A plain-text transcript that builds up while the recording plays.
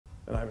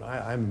And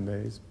I'm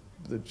amazed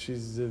that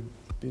she's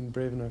been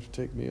brave enough to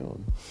take me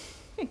on.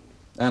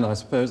 And I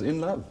suppose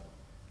in love.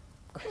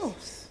 Of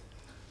course.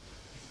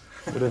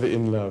 Whatever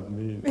in love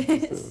means.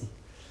 So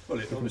Well,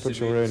 it you can obviously put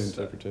your own means,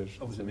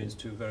 interpretation. obviously means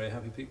two very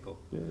happy people.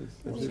 Yes.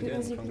 Once As you again,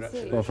 can see.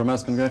 congratulations. Well, from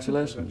us,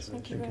 congratulations.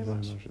 Thank you Thank you very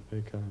very much. much.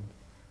 Very kind.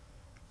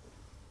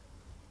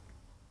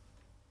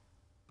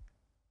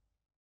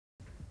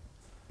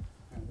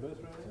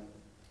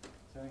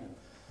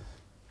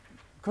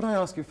 Could I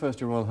ask you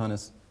first, Your Royal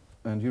Highness,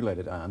 and you,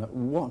 Lady Diana,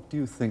 what do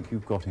you think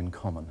you've got in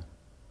common?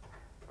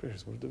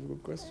 Gracious, what a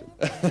difficult question.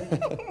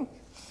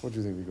 What do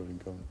you think we got in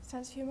common?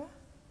 Sense of humour.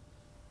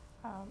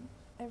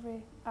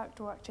 Every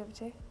outdoor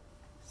activity,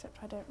 except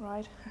I don't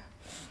ride.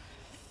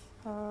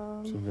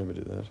 So remember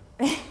did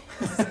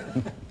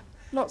that.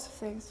 Lots of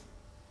things,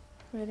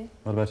 really.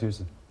 What about you,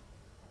 sir?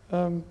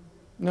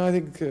 No, I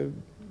think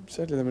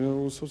certainly, I mean,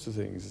 all sorts of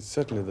things.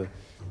 Certainly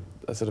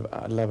a sort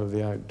of love of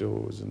the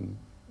outdoors, and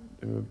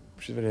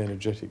she's a very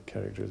energetic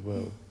character as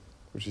well,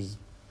 which is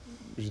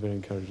very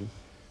encouraging.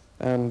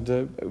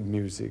 And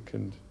music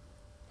and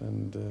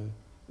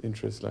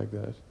interests like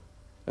that.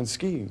 And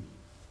skiing.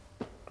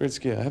 Great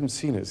skier. I haven't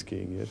seen her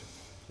skiing yet.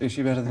 Is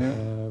she better than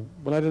you?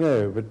 Well, I don't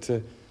know, but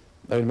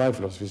I mean, my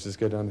philosophy is just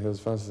go down the hill as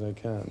fast as I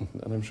can,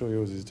 and I'm sure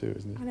yours is too,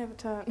 isn't I never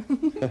turn.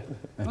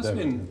 It must have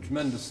been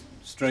tremendous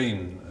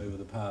strain over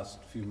the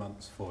past few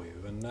months for you,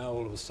 and now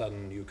all of a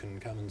sudden you can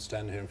come and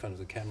stand here in front of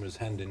the cameras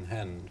hand in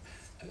hand.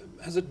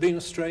 Has it been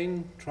a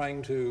strain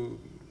trying to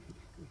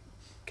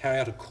carry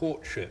out a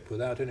courtship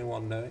without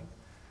anyone knowing?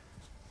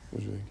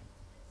 What do you think?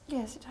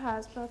 Yes, it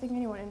has, but I think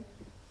anyone in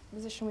the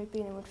position we've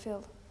been in would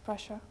feel the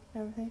pressure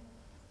and everything.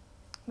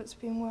 But it's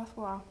been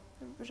worthwhile,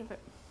 every bit of it.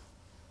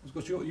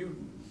 Because the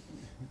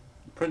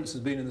Prince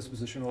has been in this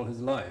position all his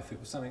life. It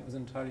was something that was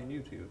entirely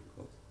new to you, of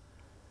course.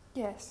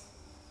 Yes,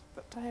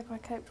 but I hope I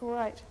coped all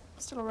right.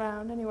 I'm still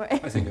around anyway.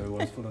 I think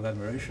everyone's full of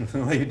admiration for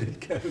the way you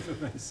did cope, if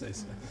I may say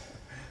so.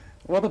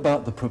 What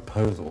about the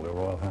proposal, Your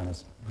Royal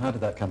Highness? How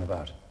did that come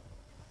about?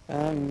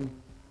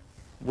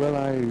 Well,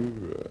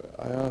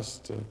 I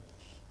asked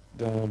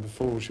Diana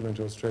before she went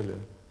to Australia,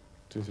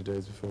 2 or 3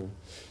 days before,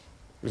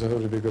 because I thought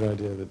it would be a good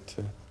idea that,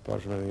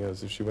 apart from anything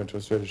else, if she went to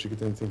Australia, she could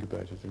then think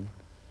about it, and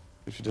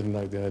if she didn't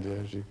like the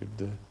idea, she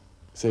could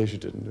say she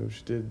didn't, or if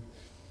she did,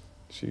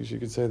 she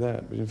could say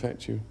that. But in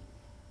fact, you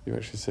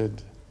actually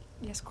said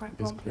Yes, quite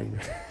yes, promptly.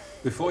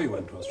 Before you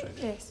went to Australia?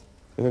 Yes.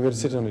 and then we had to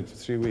sit on it for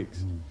 3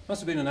 weeks.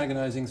 Must have been an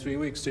agonising 3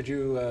 weeks. Did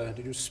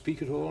you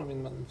speak at all? I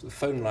mean, the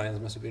phone lines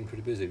must have been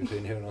pretty busy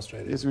between here and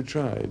Australia. Yes, we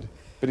tried,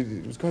 but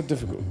it was quite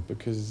difficult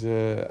because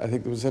I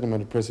think there was a certain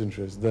amount of press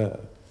interest there,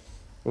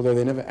 although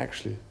they never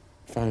actually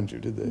found you,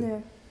 did they?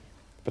 No.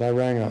 But I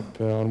rang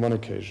up on one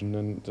occasion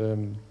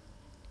and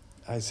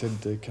I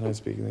said, can I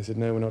speak? And they said,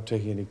 no, we're not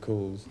taking any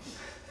calls.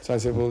 So I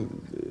said, well,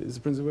 is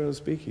the Prince of Wales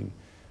speaking?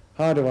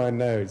 How do I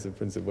know it's the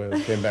Prince of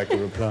Wales? Came back a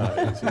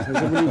reply. So I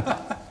said,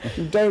 well,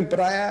 you don't, but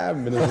I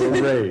am, in a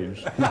real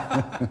rage.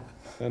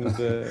 And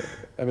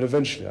I mean,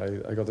 eventually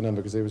I got the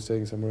number because they were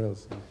staying somewhere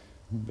else.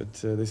 But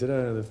they said,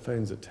 oh, no, the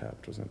phones are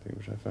tapped or something,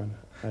 which I found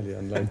highly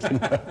unlikely.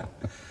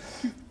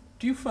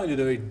 Do you find it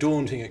a very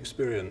daunting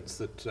experience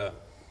that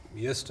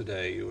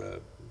yesterday you were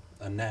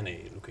a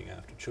nanny looking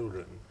after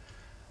children,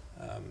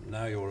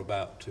 now you're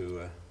about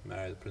to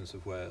marry the Prince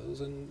of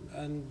Wales,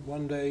 and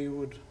one day you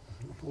would,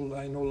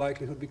 in all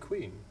likelihood, be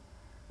Queen?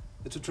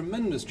 It's a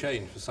tremendous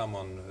change for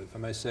someone, if I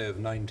may say, of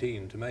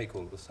 19 to make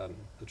all of a sudden,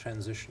 the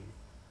transition.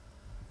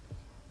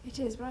 It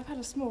is, but I've had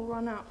a small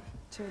run up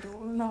to it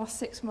all in the last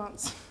 6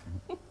 months.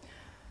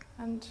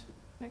 And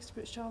next to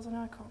Prince Charles, I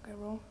know I can't go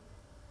wrong.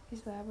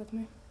 He's there with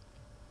me.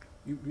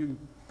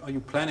 Are you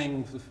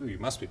planning for you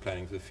must be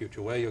planning for the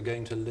future, where you're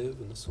going to live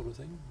and this sort of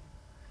thing?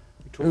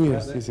 Oh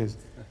yes, yes.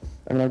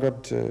 I mean, I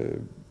got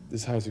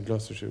this house in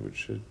Gloucestershire,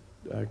 which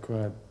I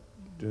acquired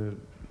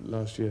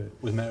last year.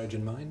 With marriage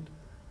in mind?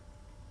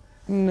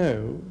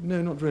 No,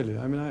 not really.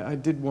 I mean, I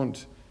did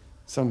want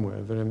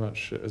somewhere very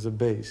much as a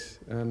base,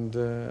 and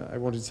I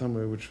wanted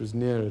somewhere which was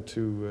nearer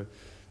to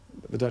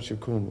the Duchy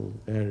of Cornwall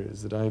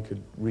areas that I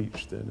could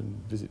reach then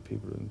and visit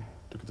people and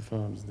look at the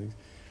farms and things.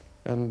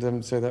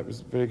 And so that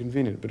was very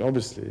convenient. But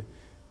obviously,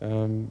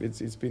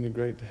 it's been a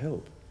great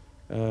help.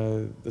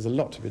 There's a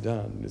lot to be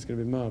done. It's going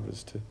to be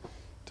marvellous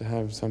to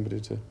have somebody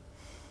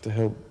to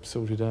help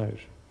sort it out.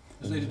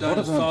 As Lady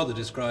Diana's father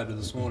described her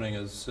this morning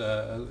as,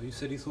 he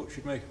said he thought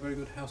she'd make a very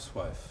good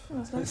housewife. Oh,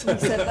 that's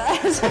lovely you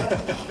said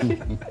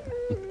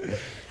that.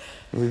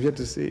 We've yet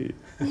to see.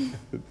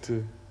 But,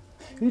 Can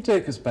you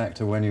take us back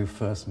to when you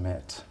first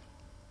met?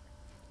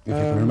 If you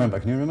can remember.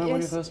 Can you remember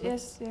when you first met?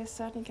 Yes,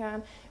 certainly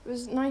can. It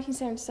was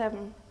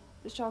 1977.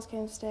 Prince Charles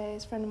came to stay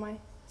as a friend of my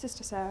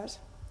sister Sarah's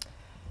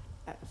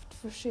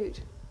for a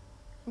shoot.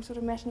 We sort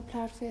of met in a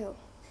ploughed field.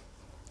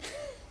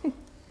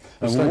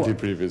 slightly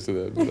previous to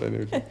that, but I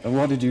know. And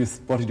what did you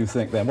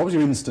think then? What was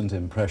your instant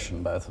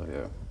impression, both of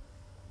you?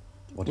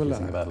 What did you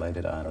think about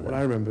Lady Diana then? Well,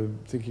 I remember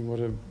thinking what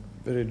a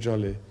very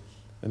jolly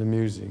and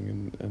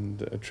amusing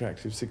and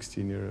attractive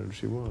 16-year-old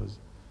she was.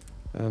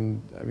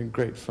 and I mean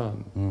great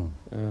fun,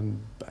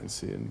 and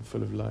bouncy and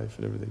full of life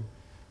and everything.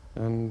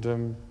 And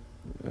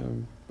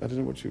I don't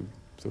know what you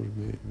thought of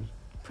me.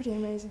 Pretty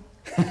amazing.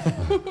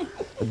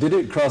 Did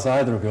it cross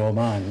either of your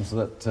minds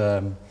that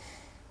in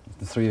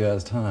 3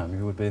 years' time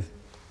you would be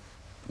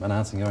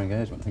announcing your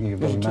engagement, thinking of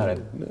getting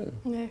married? No.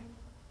 No.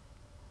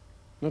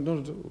 Not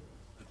at all.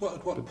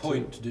 At what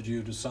point did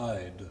you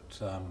decide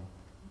that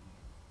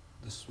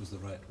this was the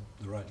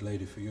right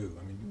lady for you?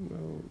 I mean,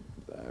 Well,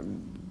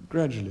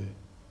 gradually.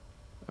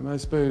 I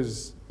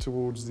suppose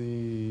towards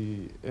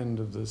the end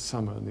of the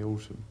summer and the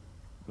autumn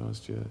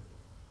last year,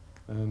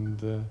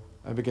 and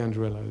I began to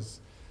realise,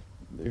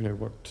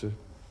 what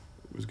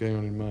was going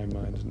on in my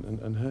mind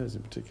and hers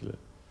in particular,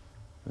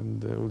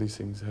 and all these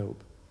things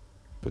help.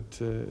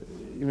 But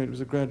it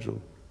was a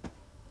gradual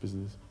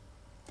business.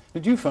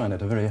 Did you find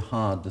it a very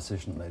hard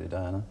decision, Lady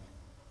Diana?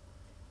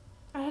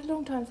 I had a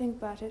long time to think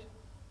about it,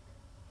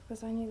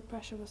 because I knew the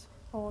pressure was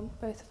on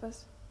both of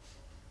us.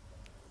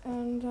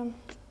 And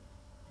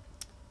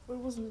it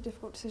wasn't a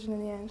difficult decision in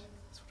the end.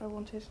 That's what I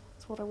wanted.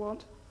 That's what I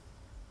want.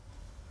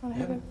 And I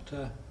haven't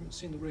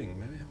seen the ring.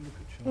 Maybe have a look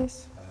at your...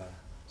 Yes.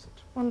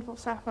 Wonderful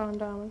sapphire and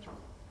diamond.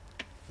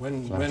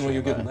 When were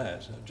you given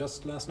that?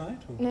 Just last night?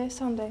 Or? No,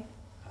 Sunday.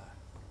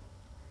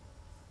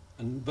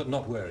 But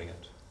not wearing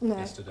it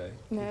yesterday?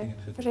 No,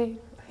 pretty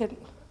hidden.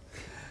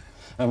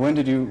 And when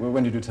did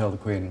you tell the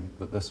Queen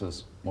that this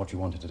was what you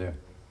wanted to do?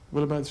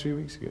 Well, about 3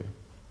 weeks ago.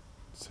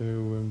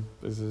 So,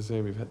 as I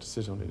say, we've had to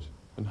sit on it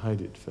and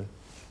hide it for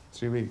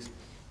 3 weeks,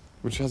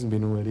 which hasn't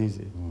been all that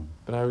easy.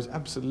 But I was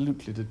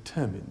absolutely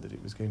determined that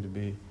it was going to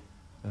be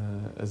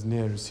as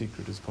near a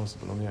secret as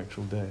possible on the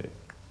actual day.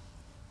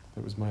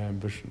 That was my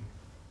ambition.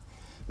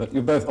 But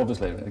you're both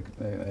obviously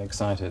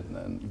excited,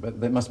 but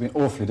it must have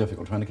been awfully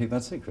difficult trying to keep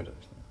that secret,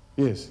 actually.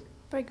 Yes.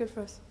 Very good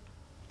for us.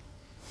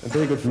 And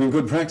very good for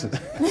good practice.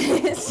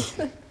 Yes.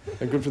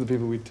 And good for the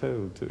people we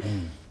told, too.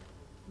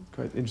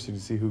 Quite interesting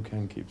to see who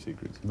can keep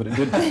secrets. But it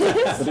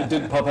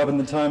did pop up in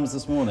the Times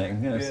this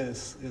morning,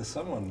 yes. Yes,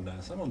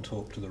 someone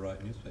talked to the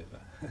right newspaper.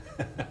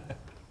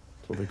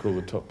 That's what they call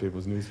the top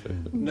people's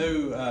newspaper.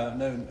 No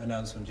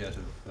announcement yet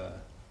of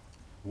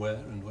where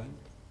and when?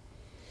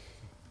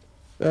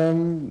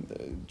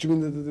 Do you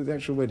mean the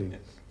actual wedding?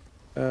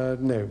 Yes.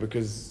 No,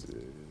 because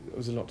there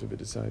was a lot to be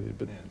decided.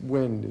 But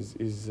when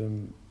is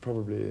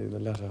probably in the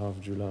latter half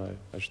of July,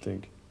 I should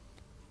think.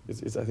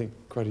 It's I think,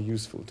 quite a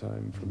useful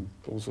time from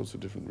all sorts of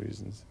different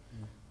reasons.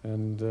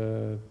 And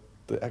the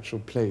actual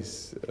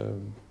place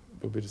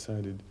will be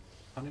decided.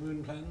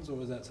 Honeymoon plans,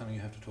 or is that something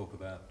you have to talk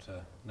about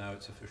now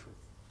it's official?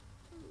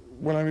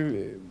 Well, I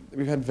mean,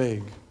 we've had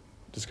vague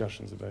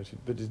discussions about it,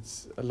 but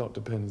a lot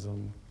depends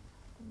on,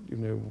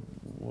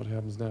 what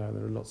happens now.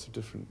 There are lots of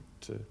different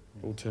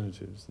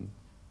alternatives, and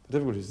the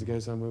difficulty is to go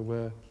somewhere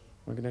where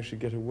one can actually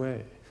get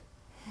away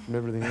from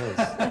everything else.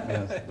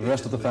 Yes. The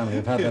rest of the family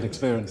have had that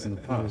experience in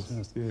the past.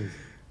 Yes.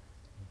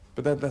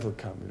 But that'll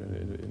come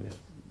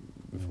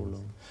before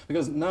long.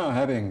 Because now,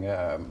 having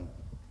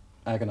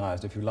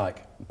agonised, if you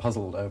like,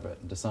 puzzled over it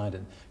and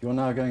decided, you're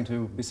now going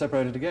to be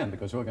separated again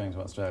because you're going to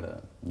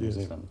Australia, New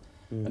Zealand.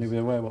 Yes. And you'll be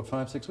away,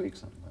 5-6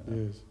 weeks? Something like that.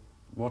 Yes.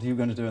 What are you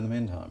going to do in the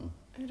meantime?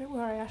 Oh, don't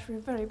worry, Ash, we're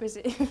very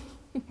busy.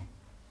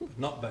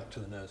 Not back to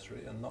the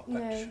nursery and not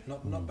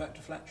back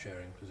to flat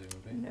sharing,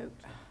 presumably. Nope.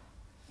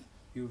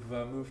 You've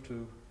moved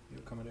to your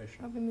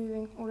accommodation. I'll be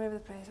moving all over the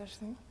place, I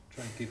think.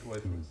 Trying to keep away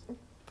from us.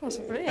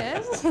 Possibly,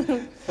 yes.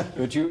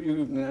 But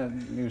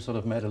you sort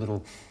of made a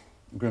little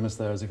grimace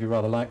there, as if you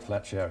rather liked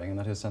flat sharing, and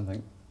that is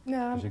something.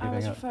 No, I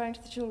was referring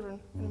to the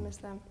children. I miss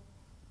them.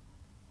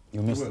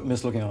 You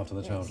miss looking after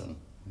the children.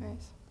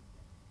 Yes.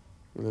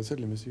 Well, they'll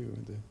certainly miss you,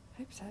 won't they?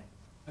 Hope so.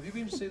 Have you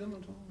been to see them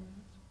at all?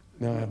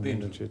 No, I haven't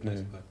been to it,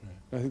 no.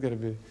 I think that'd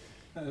be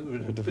a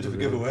bit of a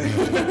giveaway.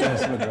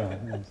 Yes.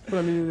 Well,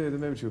 I mean, the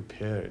moment you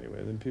appear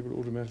anywhere, then people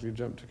automatically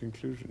jump to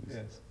conclusions.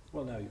 Yes.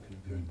 Well, now you can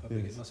appear in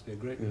public. Yes. It must be a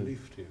great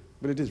relief to you.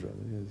 But it is rather,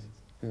 yes.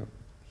 Yeah.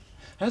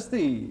 Has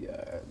the...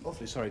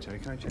 Awfully sorry, Terry,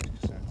 can I change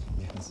the sound?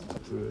 Yes.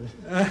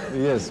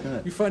 Yes,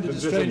 you find it a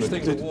strange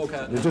thing to walk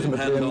out hand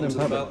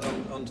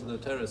onto the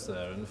terrace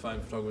there and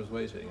find photographers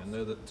waiting and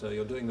know that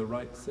you're doing the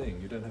right thing.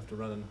 You don't have to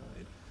run and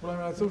hide. Well, I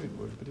mean, I thought it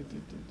would, but it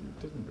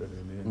didn't really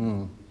in the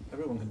end.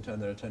 Everyone can turn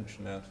their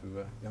attention now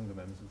to younger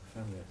members of the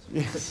family.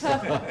 Yes.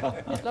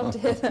 I'd love to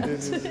hear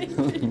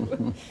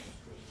that.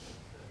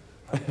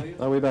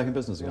 Are we back in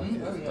business again?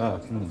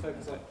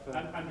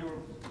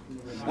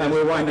 And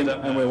we're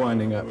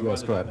winding up.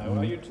 Yes, correct.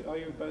 Are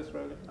you both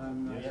rolling?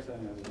 Yes.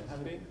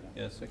 Happy?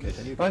 Yes.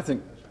 Okay. I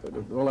think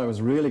all I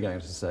was really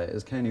going to say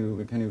is, can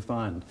you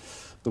find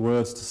the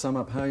words to sum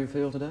up how you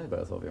feel today,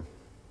 both of you?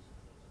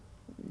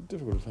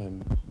 Difficult to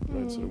find the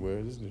right sort of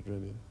word, isn't it?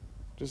 Really,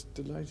 just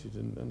delighted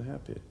and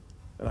happy.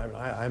 And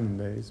I'm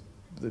amazed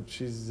that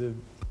she's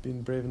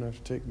been brave enough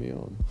to take me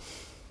on.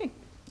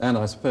 And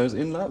I suppose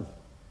in love.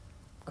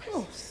 Of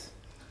course.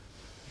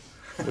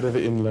 Whatever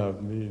in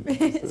love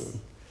means.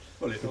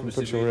 Well, it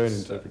obviously put your own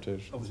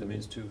interpretation. Obviously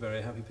means two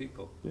very happy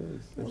people. Yes.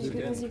 Once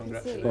again,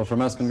 congratulations. Well,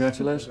 from us,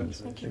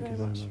 congratulations. Thank you very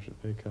much.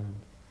 Very kind.